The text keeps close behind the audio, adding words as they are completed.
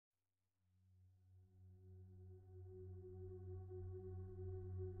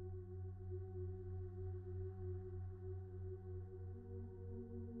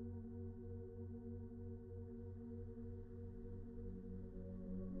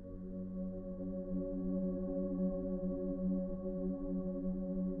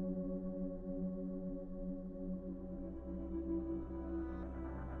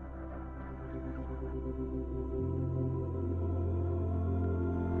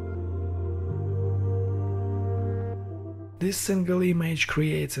This single image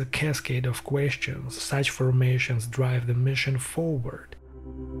creates a cascade of questions. Such formations drive the mission forward.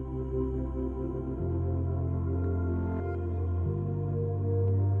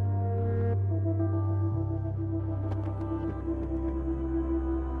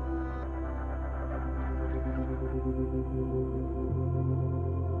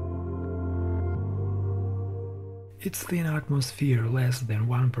 Its thin atmosphere, less than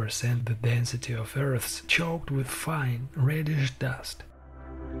 1% the density of Earth's, choked with fine, reddish dust.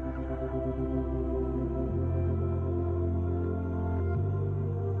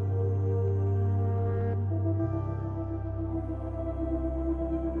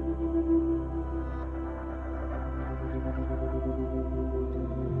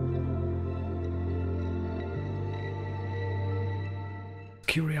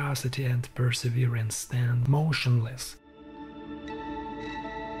 Curiosity and perseverance stand motionless.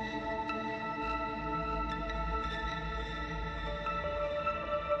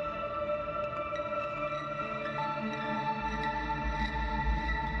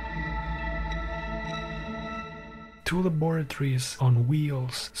 Two laboratories on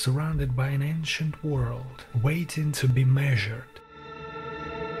wheels, surrounded by an ancient world, waiting to be measured.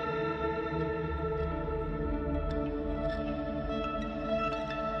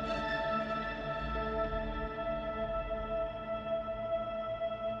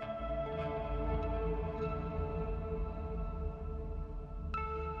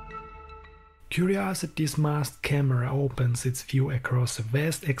 Curiosity's mast camera opens its view across a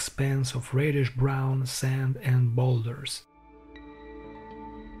vast expanse of reddish-brown sand and boulders.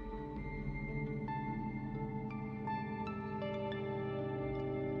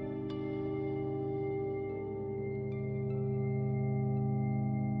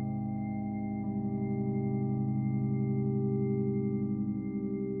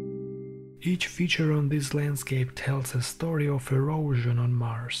 Each feature on this landscape tells a story of erosion on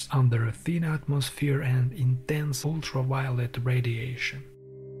Mars under a thin atmosphere and intense ultraviolet radiation.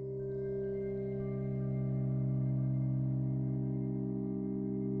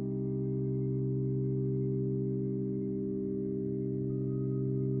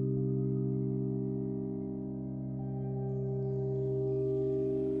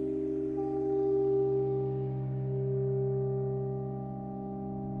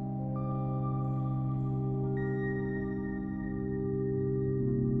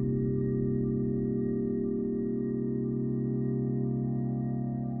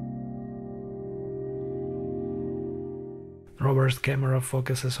 Rover's camera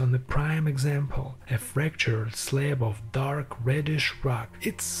focuses on the prime example, a fractured slab of dark reddish rock.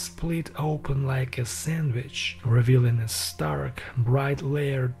 It's split open like a sandwich, revealing a stark, bright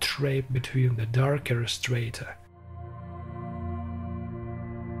layered trape between the darker strata.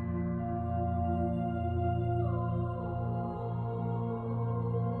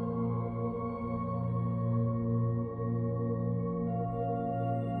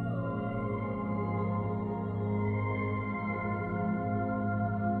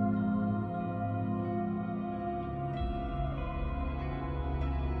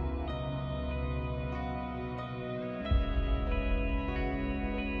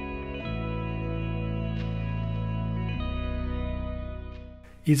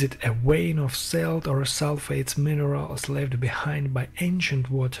 Is it a vein of salt or sulfates minerals left behind by ancient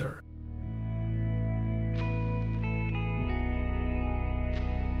water?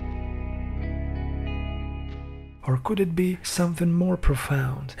 Or could it be something more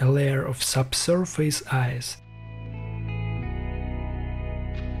profound, a layer of subsurface ice?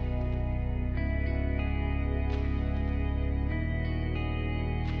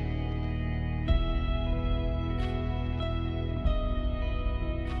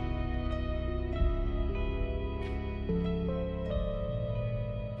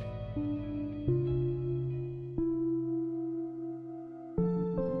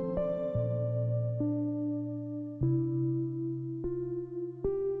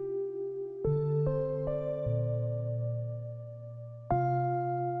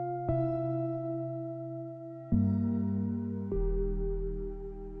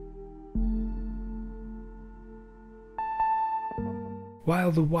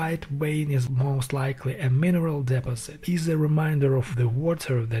 While the white vein is most likely a mineral deposit, it is a reminder of the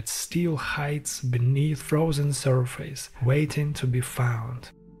water that still hides beneath frozen surface, waiting to be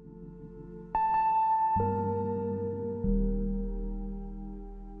found.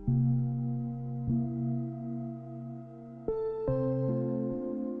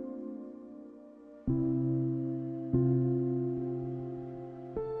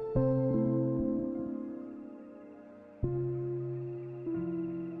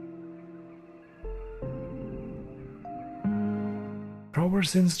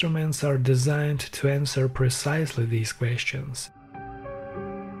 Rover's instruments are designed to answer precisely these questions.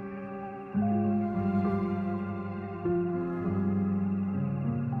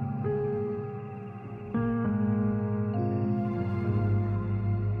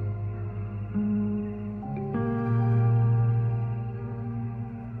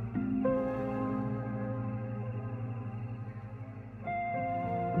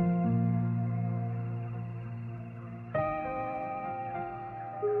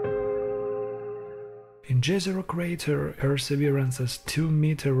 In Jezero crater, Perseverance's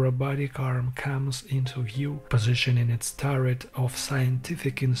 2-meter robotic arm comes into view, positioning its turret of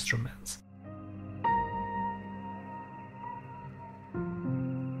scientific instruments.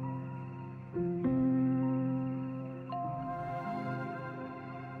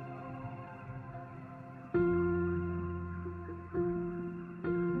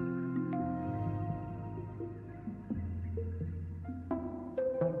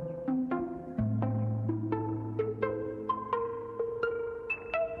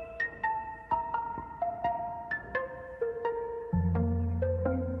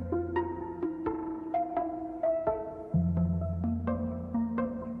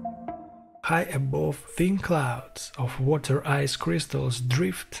 High above, thin clouds of water ice crystals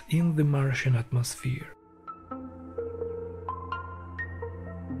drift in the Martian atmosphere.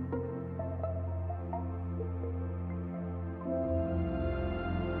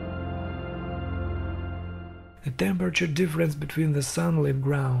 The temperature difference between the sunlit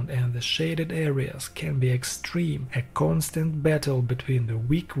ground and the shaded areas can be extreme, a constant battle between the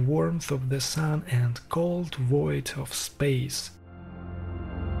weak warmth of the sun and cold void of space.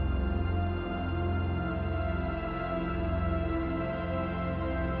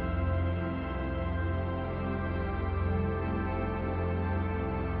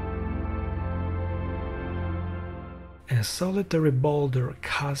 A solitary boulder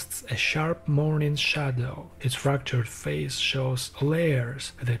casts a sharp morning shadow. Its fractured face shows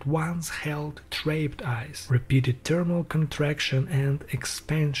layers that once held trapped ice, repeated thermal contraction and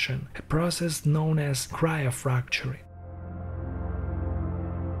expansion, a process known as cryofracturing.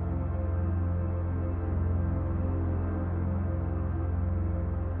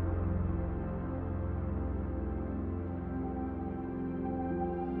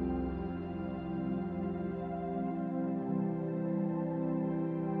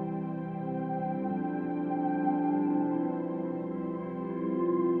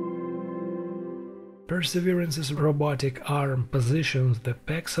 Perseverance's robotic arm positions the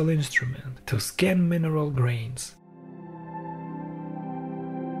PIXL instrument to scan mineral grains.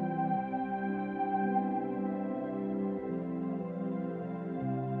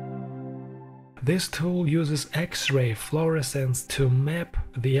 This tool uses X-ray fluorescence to map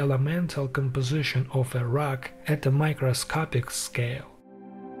the elemental composition of a rock at a microscopic scale.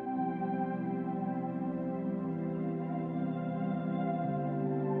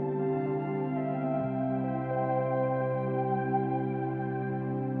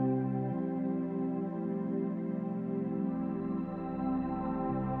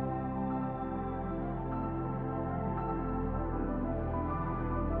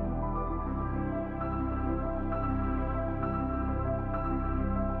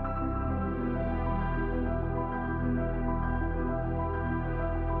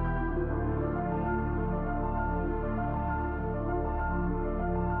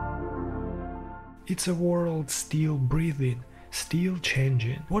 It's a world still breathing, still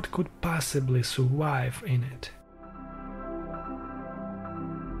changing. What could possibly survive in it?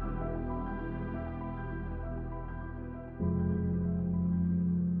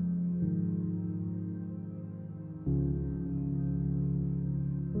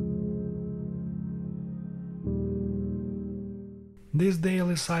 This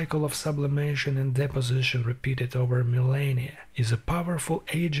daily cycle of sublimation and deposition repeated over millennia is a powerful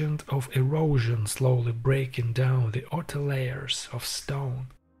agent of erosion, slowly breaking down the outer layers of stone.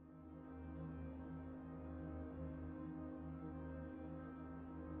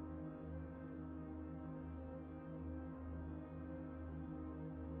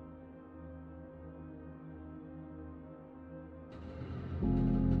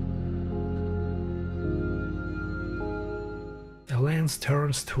 The lens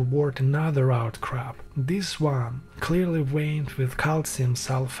turns toward another outcrop, this one clearly veined with calcium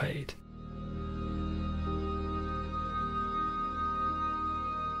sulfate.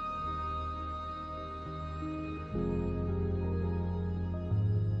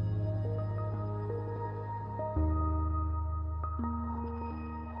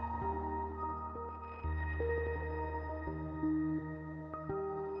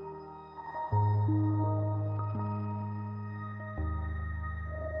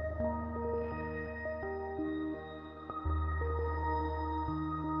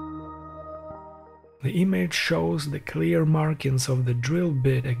 The image shows the clear markings of the drill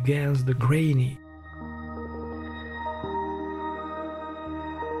bit against the grainy.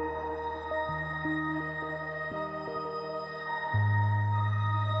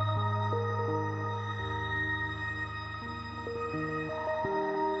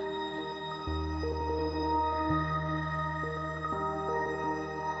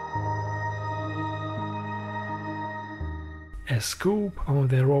 A scoop on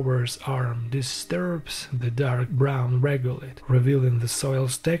the rover's arm disturbs the dark brown regolith, revealing the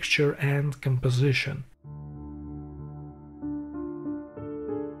soil's texture and composition.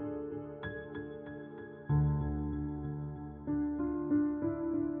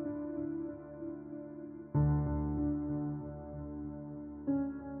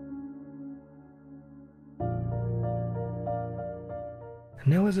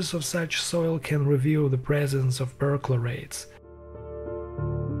 Analysis of such soil can reveal the presence of perchlorates.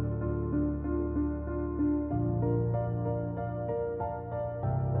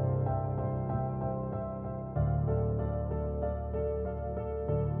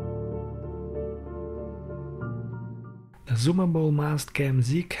 The zoomable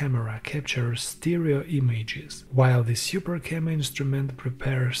mastcam-z camera captures stereo images, while the SuperCam instrument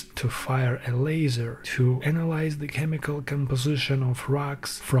prepares to fire a laser to analyze the chemical composition of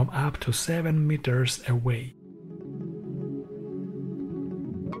rocks from up to 7 meters away.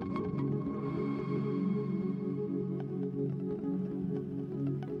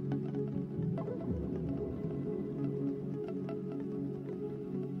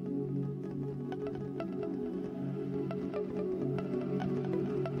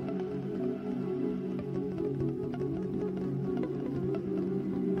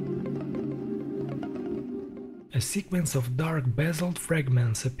 A sequence of dark basalt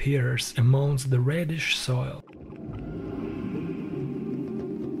fragments appears amongst the reddish soil.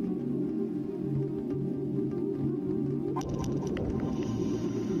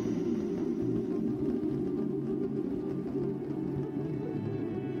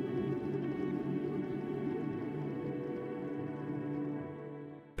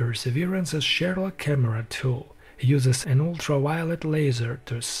 Perseverance's Sherlock camera tool uses an ultraviolet laser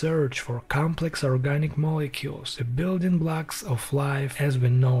to search for complex organic molecules, the building blocks of life as we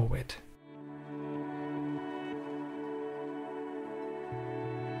know it.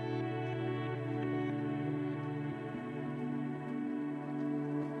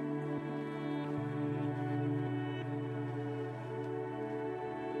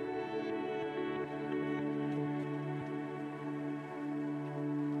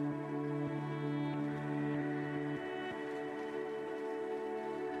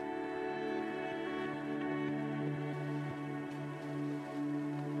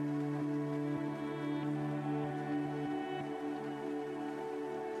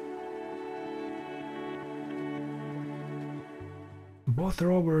 Both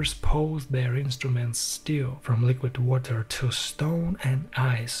rovers posed their instruments still, from liquid water to stone and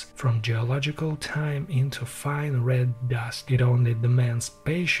ice, from geological time into fine red dust. It only demands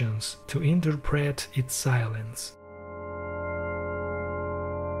patience to interpret its silence.